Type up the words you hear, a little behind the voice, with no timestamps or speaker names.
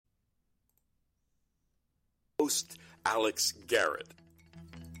Host Alex Garrett.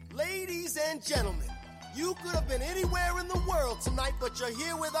 Ladies and gentlemen, you could have been anywhere in the world tonight, but you're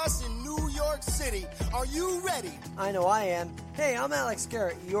here with us in New York City. Are you ready? I know I am. Hey, I'm Alex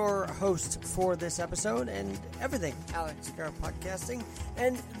Garrett, your host for this episode and everything Alex Garrett Podcasting.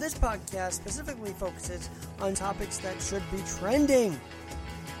 And this podcast specifically focuses on topics that should be trending.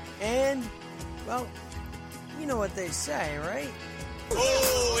 And, well, you know what they say, right?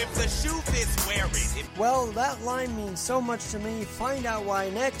 Oh, if the shoe fits, wear it. Well, that line means so much to me. Find out why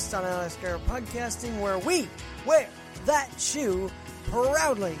next on Alex Garrett Podcasting, where we wear that shoe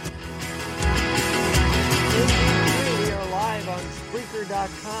proudly. We are live on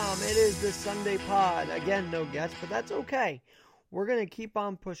Spreaker.com. It is the Sunday pod. Again, no guests, but that's okay. We're going to keep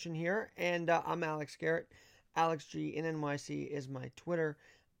on pushing here, and I'm Alex Garrett. Alex G in NYC is my Twitter.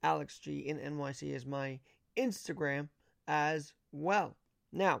 Alex G in NYC is my Instagram as well.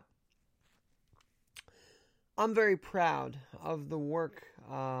 Now, I'm very proud of the work,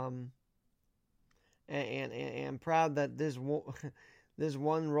 and proud that this one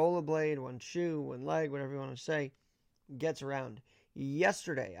rollerblade, one shoe, one leg, whatever you want to say, gets around.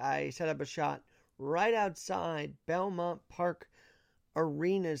 Yesterday, I set up a shot right outside Belmont Park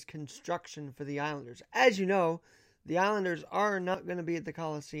Arena's construction for the Islanders. As you know, the Islanders are not going to be at the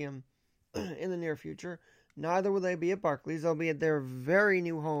Coliseum in the near future. Neither will they be at Barclays. They'll be at their very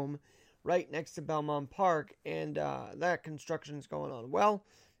new home right next to Belmont Park, and that construction is going on well.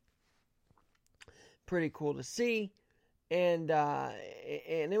 Pretty cool to see, and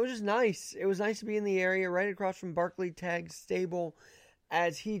it was just nice. It was nice to be in the area right across from Barclay Tagg's stable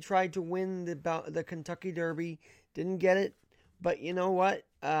as he tried to win the Kentucky Derby. Didn't get it, but you know what?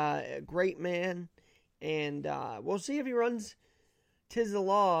 A great man, and we'll see if he runs 'Tis the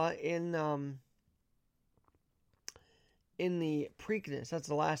Law in the Preakness. That's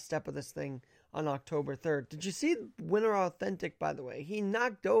the last step of this thing on October 3rd. Did you see Winter Authentic, by the way? He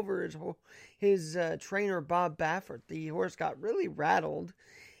knocked over his trainer, Bob Baffert. The horse got really rattled,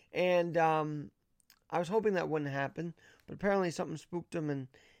 and I was hoping that wouldn't happen, but apparently something spooked him,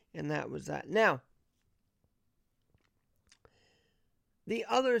 and that was that. Now, the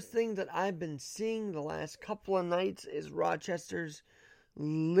other thing that I've been seeing the last couple of nights is Rochester's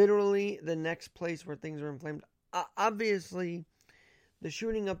literally the next place where things are inflamed. Obviously, the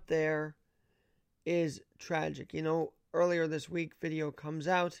shooting up there is tragic. You know, earlier this week, video comes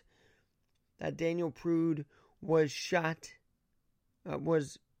out that Daniel Prude was shot,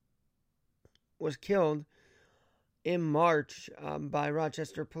 was killed in March by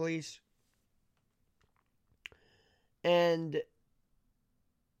Rochester police. And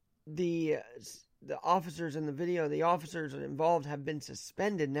the officers in the video, the officers involved have been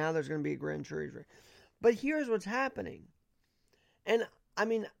suspended. Now there's going to be a grand jury. But here's what's happening. And, I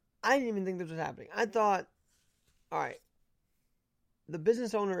mean, I didn't even think this was happening. I thought, all right, the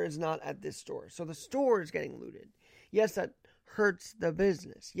business owner is not at this store, so the store is getting looted. Yes, that hurts the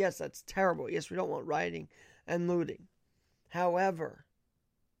business. Yes, that's terrible. Yes, we don't want rioting and looting. However,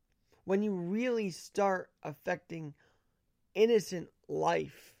 when you really start affecting innocent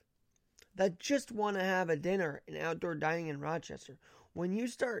life that just want to have a dinner in outdoor dining in Rochester, when you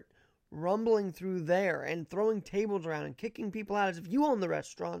start rumbling through there and throwing tables around and kicking people out as if you own the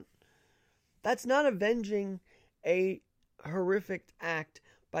restaurant, that's not avenging a horrific act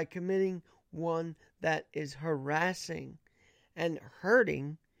by committing one that is harassing and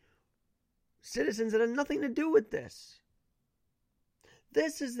hurting citizens that have nothing to do with this.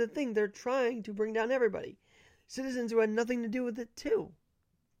 This is the thing. They're trying to bring down everybody. Citizens who had nothing to do with it too.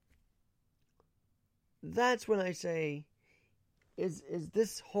 That's when I say, is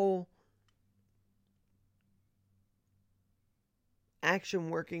this whole action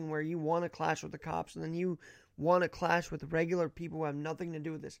working where you want to clash with the cops and then you want to clash with regular people who have nothing to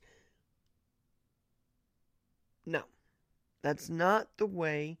do with this? No. That's not the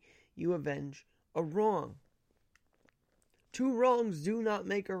way you avenge a wrong. Two wrongs do not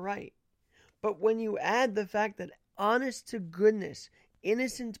make a right. But when you add the fact that honest to goodness,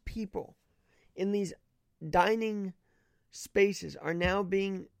 innocent people in these dining spaces are now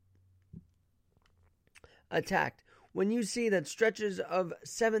being attacked, when you see that stretches of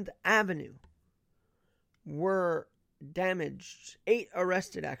 7th Avenue were damaged, 8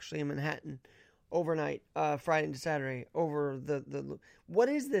 arrested actually in Manhattan overnight, Friday to Saturday, over the what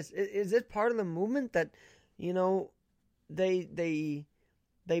is this? Is this part of the movement that, you know, they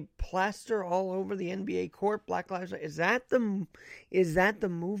plaster all over the NBA court Black Lives Matter? Is that the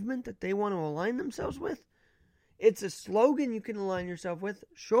movement that they want to align themselves with? It's a slogan you can align yourself with,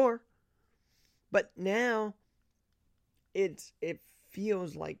 sure. But now it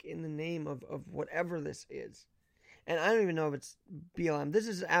feels like in the name of whatever this is. And I don't even know if it's BLM. This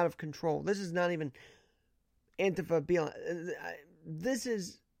is out of control. This is not even Antifa, BLM. This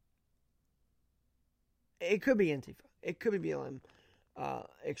is... It could be Antifa. It could be BLM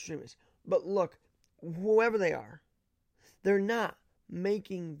extremists. But look, whoever they are, they're not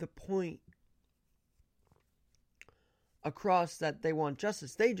making the point across that they want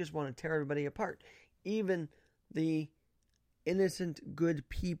justice. They just want to tear everybody apart. Even the innocent, good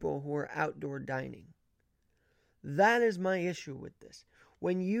people who are outdoor dining. That is my issue with this.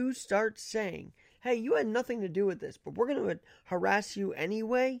 When you start saying, hey, you had nothing to do with this, but we're going to harass you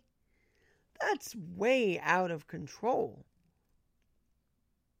anyway, that's way out of control.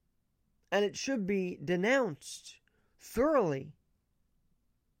 And it should be denounced thoroughly.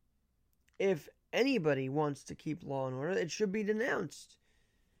 If anybody wants to keep law and order, it should be denounced.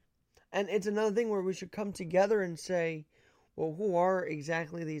 And it's another thing where we should come together and say, well, who are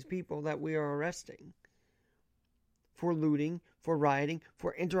exactly these people that we are arresting? For looting, for rioting,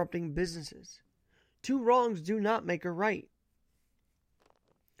 for interrupting businesses. 2 wrongs do not make a right.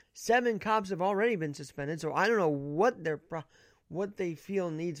 7 cops have already been suspended, so I don't know what they feel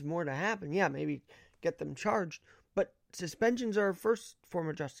needs more to happen. Yeah, maybe get them charged, but suspensions are a first form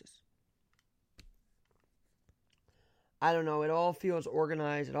of justice. I don't know, it all feels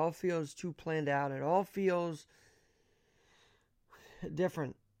organized, it all feels too planned out, it all feels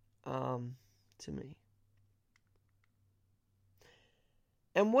different to me.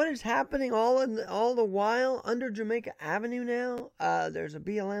 And what is happening all the while under Jamaica Avenue now? There's a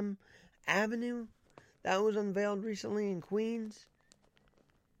BLM Avenue that was unveiled recently in Queens.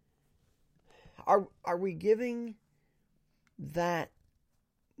 Are we giving that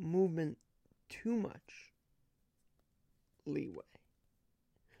movement too much leeway?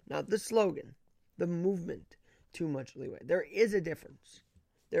 Not the slogan, the movement too much leeway. There is a difference.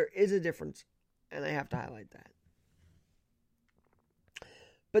 There is a difference, and I have to highlight that.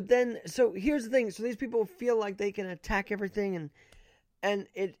 But then, so here's the thing. So these people feel like they can attack everything, and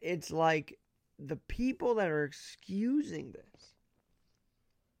it's like the people that are excusing this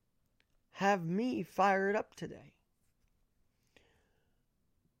have me fired up today.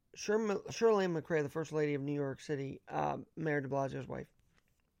 Shirley McCray, the First Lady of New York City, Mayor de Blasio's wife,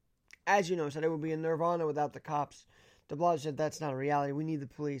 as you know, said it would be a nirvana without the cops. De Blasio said that's not a reality. We need the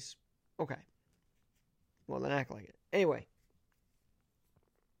police. Okay. Well, then act like it. Anyway.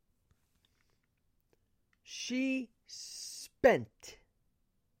 She spent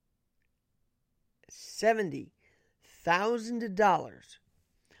 $70,000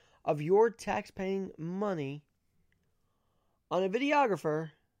 of your tax-paying money on a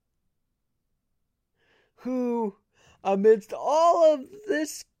videographer who, amidst all of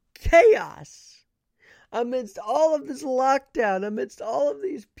this chaos, amidst all of this lockdown, amidst all of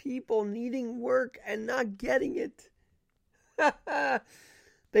these people needing work and not getting it,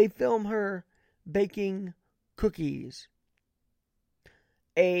 they film her baking cookies.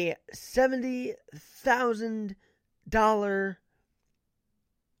 A $70,000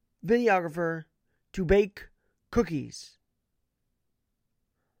 videographer to bake cookies.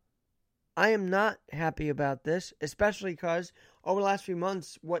 I am not happy about this, especially because over the last few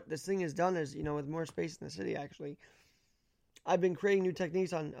months, what this thing has done is, with more space in the city, actually, I've been creating new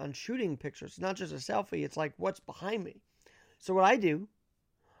techniques on shooting pictures. It's not just a selfie, it's like what's behind me. So what I do,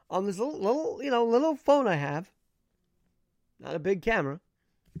 on this little phone I have, not a big camera,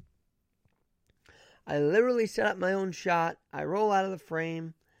 I literally set up my own shot. I roll out of the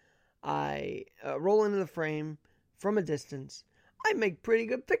frame. I roll into the frame from a distance. I make pretty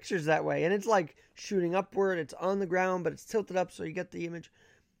good pictures that way. And it's like shooting upward. It's on the ground, but it's tilted up so you get the image.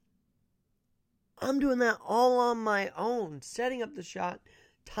 I'm doing that all on my own. Setting up the shot,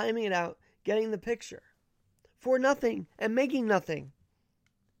 timing it out, getting the picture. For nothing and making nothing.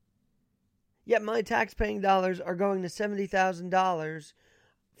 Yet my tax-paying dollars are going to $70,000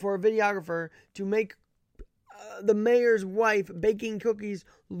 for a videographer to make the mayor's wife baking cookies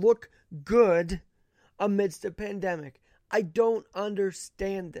look good amidst a pandemic. I don't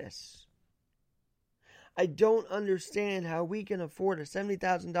understand this. I don't understand how we can afford a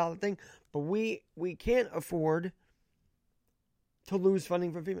 $70,000 thing, but we can't afford to lose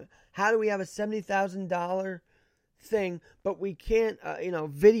funding for FEMA. How do we have a $70,000 thing, but we can't,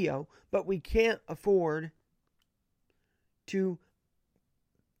 video, but we can't afford to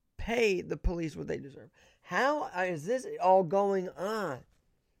pay the police what they deserve? How is this all going on?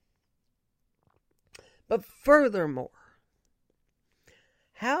 But furthermore,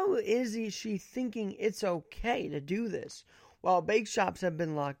 how is she thinking it's okay to do this while bake shops have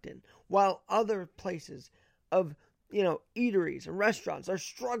been locked in, while other places of eateries and restaurants are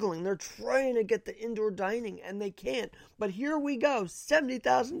struggling. They're trying to get the indoor dining and they can't. But here we go,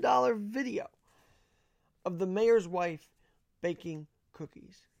 $70,000 video of the mayor's wife baking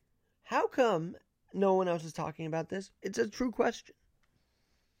cookies. How come no one else is talking about this? It's a true question.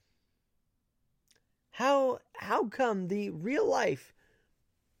 How come the real life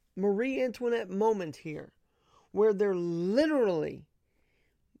Marie Antoinette moment here, where they're literally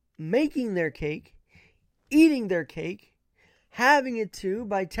making their cake, eating their cake, having it too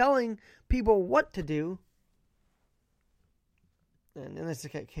by telling people what to do, and in this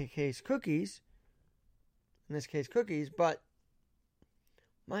case cookies, but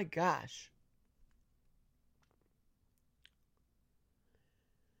my gosh.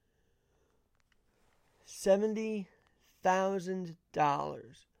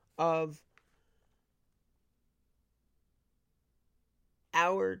 $70,000 of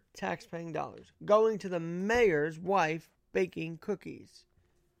our tax-paying dollars going to the mayor's wife baking cookies.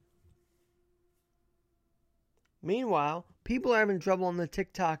 Meanwhile, people are having trouble on the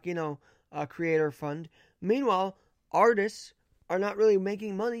TikTok, creator fund. Meanwhile, artists are not really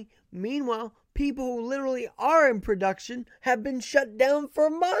making money. Meanwhile, people who literally are in production have been shut down for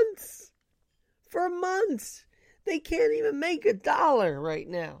months. For months. They can't even make $1 right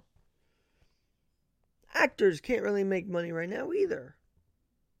now. Actors can't really make money right now either.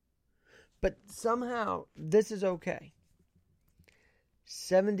 But somehow, this is okay.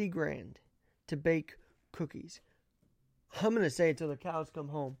 $70,000 to bake cookies. I'm going to say it till the cows come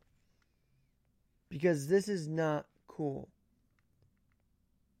home. Because this is not cool.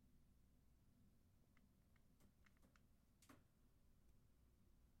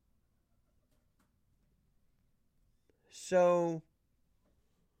 So,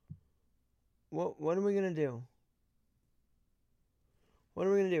 what are we going to do? What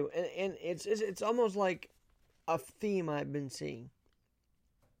are we going to do? And it's almost like a theme I've been seeing.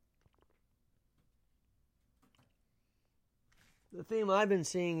 The theme I've been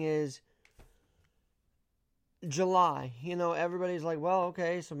seeing is July. Everybody's like, well,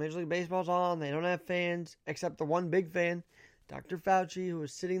 okay, so Major League Baseball's on. They don't have fans, except the one big fan, Dr. Fauci, who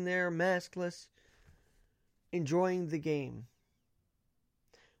is sitting there maskless, enjoying the game.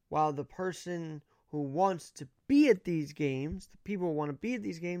 While the person who wants to be at these games, the people who want to be at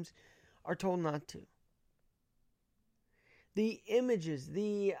these games, are told not to. The images,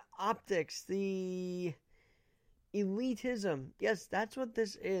 the optics, the elitism, yes, that's what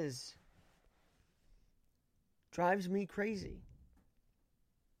this is. Drives me crazy.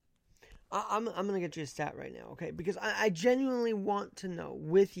 I'm going to get you a stat right now, okay? Because I genuinely want to know,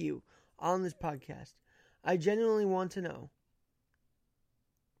 with you on this podcast, I genuinely want to know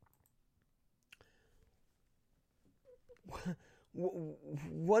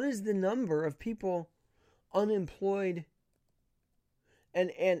what is the number of people unemployed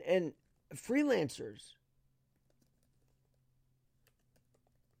and freelancers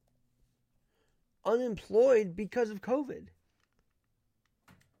unemployed because of COVID.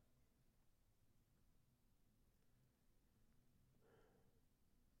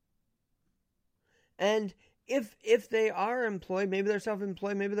 And if they are employed, maybe they're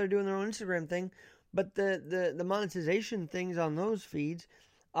self-employed, maybe they're doing their own Instagram thing, but the monetization things on those feeds,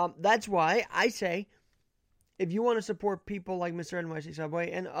 that's why I say, if you want to support people like Mr. NYC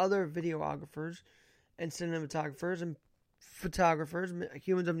Subway and other videographers and cinematographers and photographers,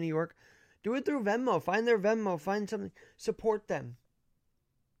 Humans of New York, do it through Venmo. Find their Venmo. Find something. Support them.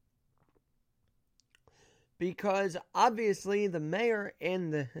 Because obviously the mayor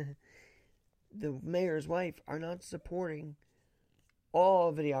and the mayor's wife are not supporting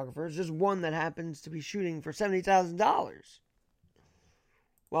all videographers. Just one that happens to be shooting for $70,000.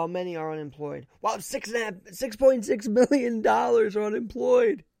 While many are unemployed. While $6.6 million are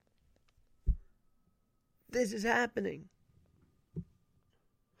unemployed. This is happening.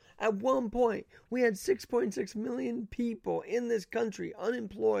 At one point, we had 6.6 million people in this country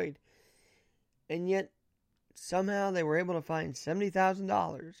unemployed. And yet, somehow they were able to find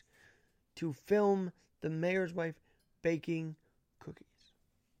 $70,000 to film the mayor's wife baking cookies.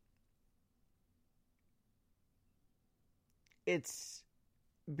 It's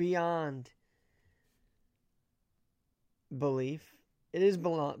beyond belief. It is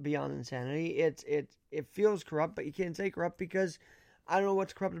beyond insanity. It feels corrupt, but you can't say corrupt because I don't know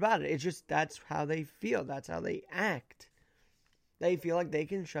what's corrupt about it. It's just that's how they feel. That's how they act. They feel like they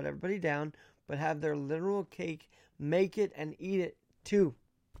can shut everybody down, but have their literal cake, make it, and eat it too.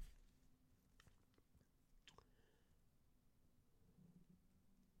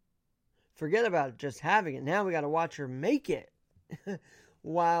 Forget about just having it. Now we got to watch her make it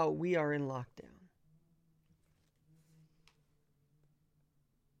while we are in lockdown.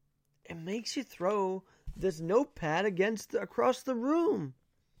 it makes you throw this notepad across the room.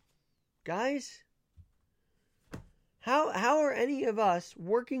 Guys, how are any of us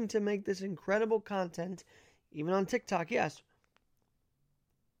working to make this incredible content, even on TikTok, yes,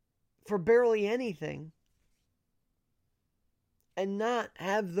 for barely anything, and not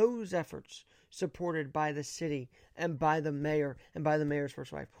have those efforts supported by the city and by the mayor and by the mayor's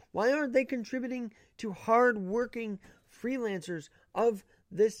first wife? Why aren't they contributing to hard-working freelancers of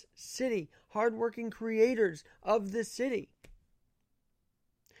this city, hard-working creators of this city?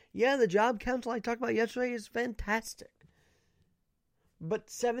 Yeah, the job council I talked about yesterday is fantastic. But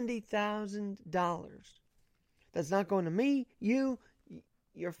 $70,000, that's not going to me, you,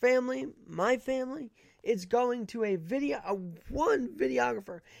 your family, my family. It's going to one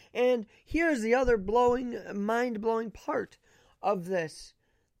videographer. And here's the other mind-blowing part of this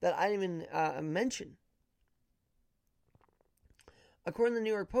that I didn't even mention. According to the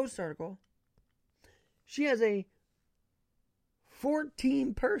New York Post article, she has a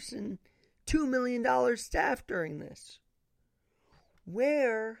 14-person, $2 million staff during this.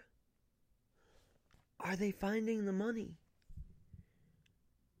 Where are they finding the money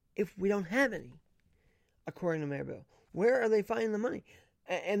if we don't have any, according to Mayor Bill? Where are they finding the money?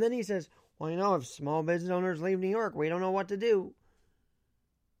 And then he says, well, if small business owners leave New York, we don't know what to do.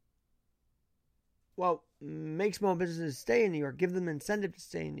 Well, make small businesses stay in New York. Give them incentive to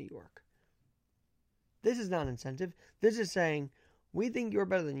stay in New York. This is not incentive. This is saying, we think you're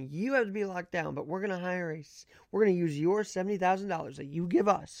better than you have to be locked down, but we're going to use your $70,000 that you give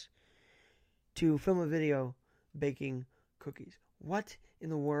us to film a video baking cookies. What in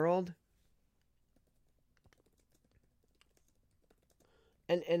the world?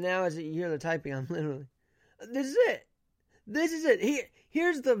 And now as you hear the typing, I'm literally, this is it. This is it.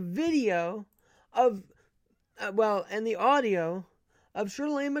 Here's the video of, and the audio of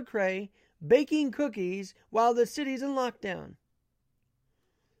Chirlane McCray baking cookies while the city's in lockdown.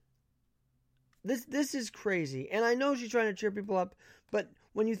 This is crazy. And I know she's trying to cheer people up, but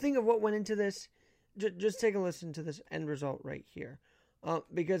when you think of what went into this, just take a listen to this end result right here.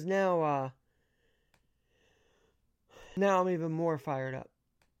 Because now I'm even more fired up.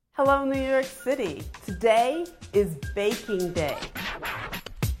 Hello, New York City. Today is baking day.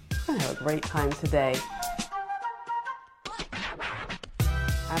 I have a great time today.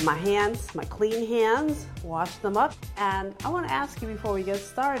 I have my clean hands, wash them up, and I want to ask you before we get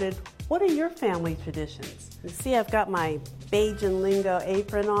started, what are your family traditions? You see, I've got my Bajan lingo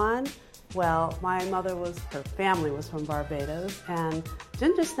apron on. Well, her family was from Barbados, and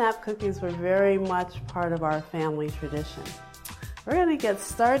ginger snap cookies were very much part of our family tradition. We're going to get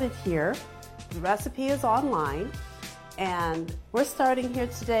started here. The recipe is online, and we're starting here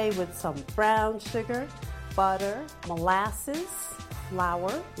today with some brown sugar, butter, molasses,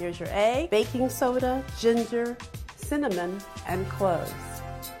 flour, here's your egg, baking soda, ginger, cinnamon, and cloves.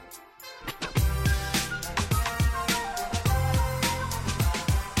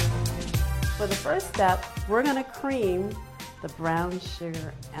 For the first step, we're going to cream the brown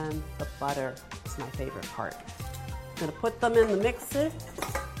sugar and the butter. It's my favorite part. I'm going to put them in the mixer,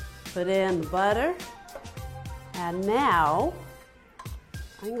 put in the butter, and now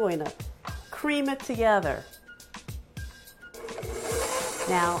I'm going to cream it together.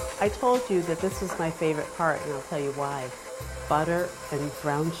 Now, I told you that this was my favorite part, and I'll tell you why. Butter and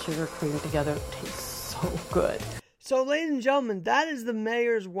brown sugar creamed together tastes so good. So, ladies and gentlemen, that is the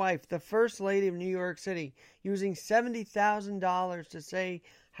mayor's wife, the first lady of New York City, using $70,000 to say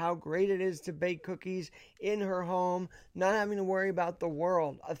how great it is to bake cookies in her home, not having to worry about the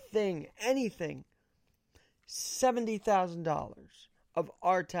world, a thing, anything. $70,000 of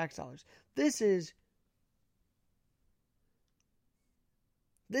our tax dollars. This is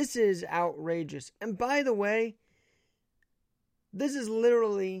outrageous. And by the way, this is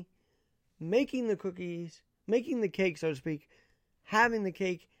literally making the cookies, making the cake, so to speak, having the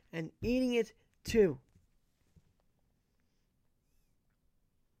cake, and eating it too.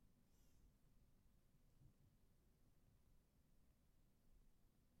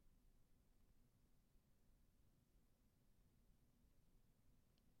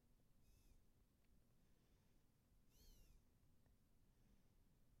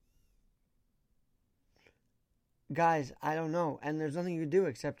 Guys, I don't know. And there's nothing you can do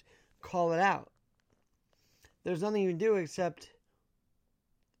except call it out. There's nothing you can do except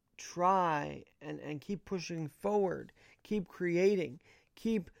try and keep pushing forward. Keep creating.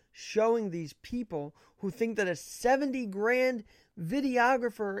 Keep showing these people who think that a $70,000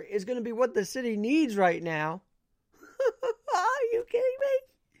 videographer is going to be what the city needs right now. Are you kidding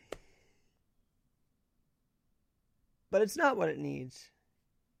me? But it's not what it needs.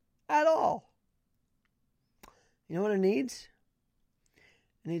 at all. You know what it needs?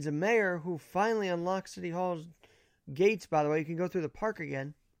 It needs a mayor who finally unlocks City Hall's gates, by the way. You can go through the park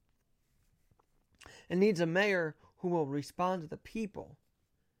again. It needs a mayor who will respond to the people.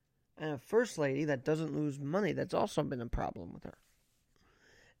 And a first lady that doesn't lose money. That's also been a problem with her.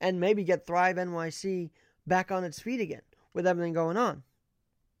 And maybe get Thrive NYC back on its feet again with everything going on.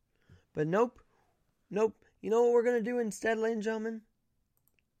 But nope. You know what we're going to do instead, ladies and gentlemen?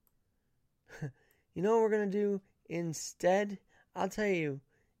 You know what we're going to do instead? I'll tell you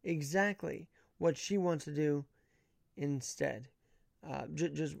exactly what she wants to do instead.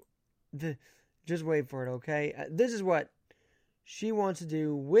 Just wait for it, okay? This is what she wants to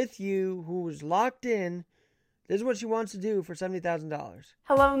do with you, who's locked in. This is what she wants to do for $70,000.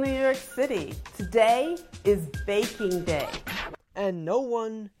 Hello, New York City. Today is baking day. And no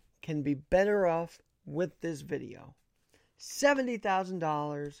one can be better off with this video.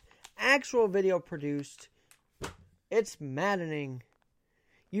 $70,000, actual video produced. It's maddening.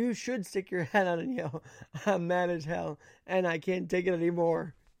 You should stick your head out and yell, I'm mad as hell, and I can't take it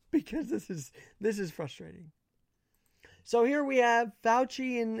anymore, because this is frustrating. So here we have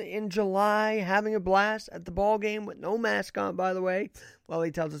Fauci in July having a blast at the ball game with no mask on, by the way. Well,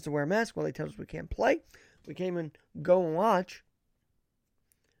 he tells us to wear a mask. Well, he tells us we can't play. We can't even go and watch.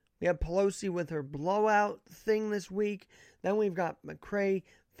 We have Pelosi with her blowout thing this week. Then we've got McCrae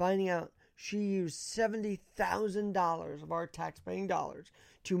finding out she used $70,000 of our taxpaying dollars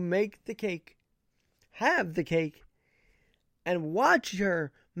to make the cake, have the cake, and watch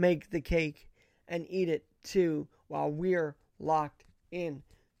her make the cake and eat it too while we're locked in.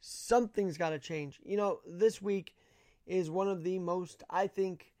 Something's got to change. You know, this week is one of the most, I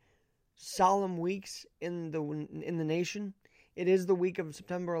think, solemn weeks in the nation. It is the week of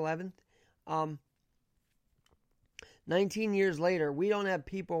September 11th. 19 years later, we don't have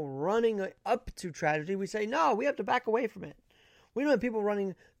people running up to tragedy. We say, no, we have to back away from it. We don't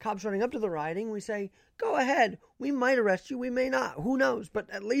have cops running up to the rioting. We say, go ahead. We might arrest you. We may not. Who knows? But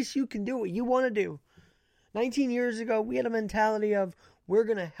at least you can do what you want to do. 19 years ago, we had a mentality of, we're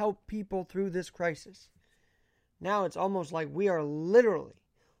going to help people through this crisis. Now it's almost like we are literally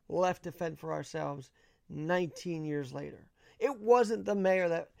left to fend for ourselves 19 years later. It wasn't the mayor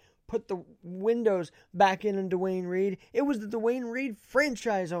that put the windows back in Duane Reade. It was the Duane Reade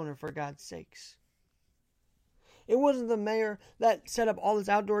franchise owner, for God's sakes. It wasn't the mayor that set up all this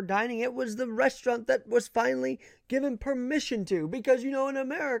outdoor dining. It was the restaurant that was finally given permission to. Because, you know, in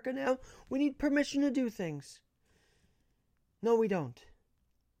America now, we need permission to do things. No, we don't.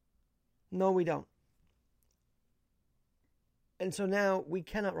 No, we don't. And so now we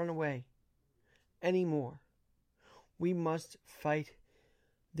cannot run away anymore. We must fight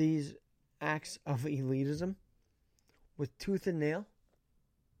these acts of elitism with tooth and nail.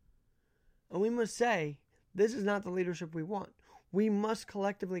 And we must say, this is not the leadership we want. We must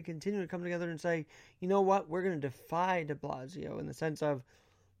collectively continue to come together and say, you know what? We're going to defy de Blasio in the sense of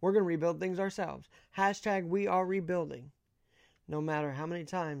we're going to rebuild things ourselves. Hashtag we are rebuilding. No matter how many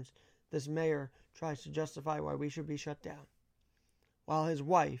times this mayor tries to justify why we should be shut down. While his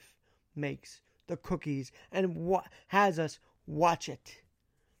wife makes the cookies and has us watch it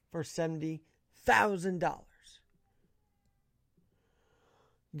for $70,000.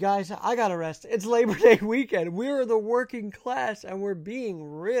 Guys, I gotta rest. It's Labor Day weekend. We're the working class and we're being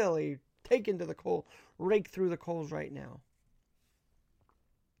really taken to the coal, raked through the coals right now.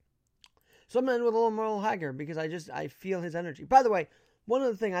 So I'm gonna end with a little Merle Haggard because I feel his energy. By the way, one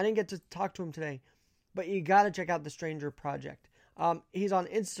other thing, I didn't get to talk to him today, but you gotta check out the Stranger Project. He's on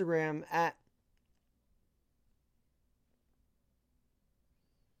Instagram at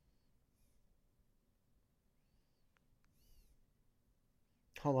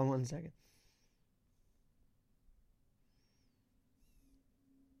hold on one second.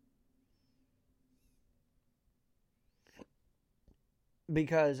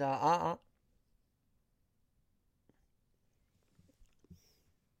 Because I'm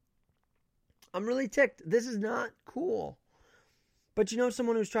really ticked. This is not cool. But you know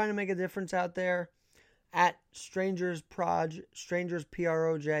someone who's trying to make a difference out there? At Strangers Proj, Strangers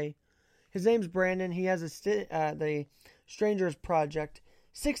Proj. His name's Brandon. He has the Strangers Project.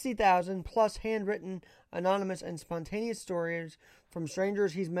 60,000 plus handwritten, anonymous, and spontaneous stories from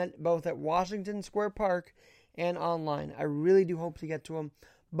strangers he's met both at Washington Square Park and online. I really do hope to get to him.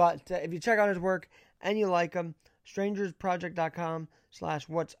 But if you check out his work and you like him,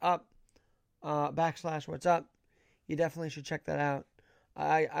 strangersproject.com/what's up, /what's up. You definitely should check that out.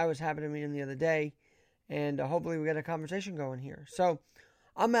 I was happy to meet him the other day, and hopefully we get a conversation going here. So,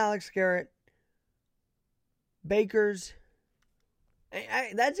 I'm Alex Garrett. Bakers,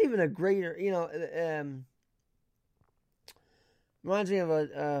 That's even a greater, reminds me of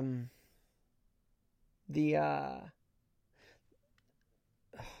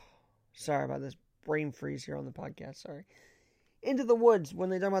sorry about this brain freeze here on the podcast, sorry. Into the Woods, when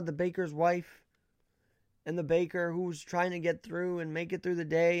they talk about the baker's wife and the baker who's trying to get through and make it through the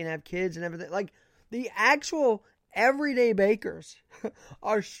day and have kids and everything. Like, the actual everyday bakers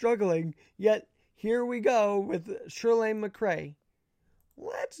are struggling, yet here we go with Shirlane McRae.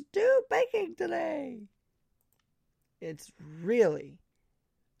 Let's do baking today. It's really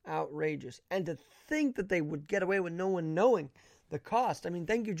outrageous. And to think that they would get away with no one knowing the cost. I mean,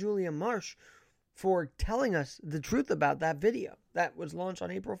 thank you, Julia Marsh, for telling us the truth about that video that was launched on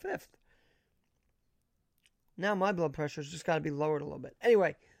April 5th. Now my blood pressure's just got to be lowered a little bit.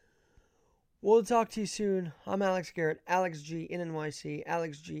 Anyway, we'll talk to you soon. I'm Alex Garrett, Alex G in NYC.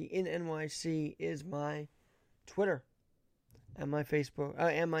 Alex G in NYC is my Twitter and my Facebook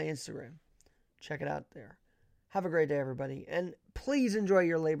and my Instagram. Check it out there. Have a great day, everybody. And please enjoy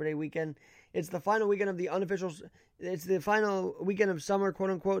your Labor Day weekend. It's the final weekend of the unofficial. It's the final weekend of summer,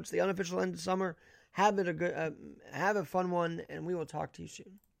 quote unquote. It's the unofficial end of summer. Have a fun one, and we will talk to you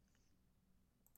soon.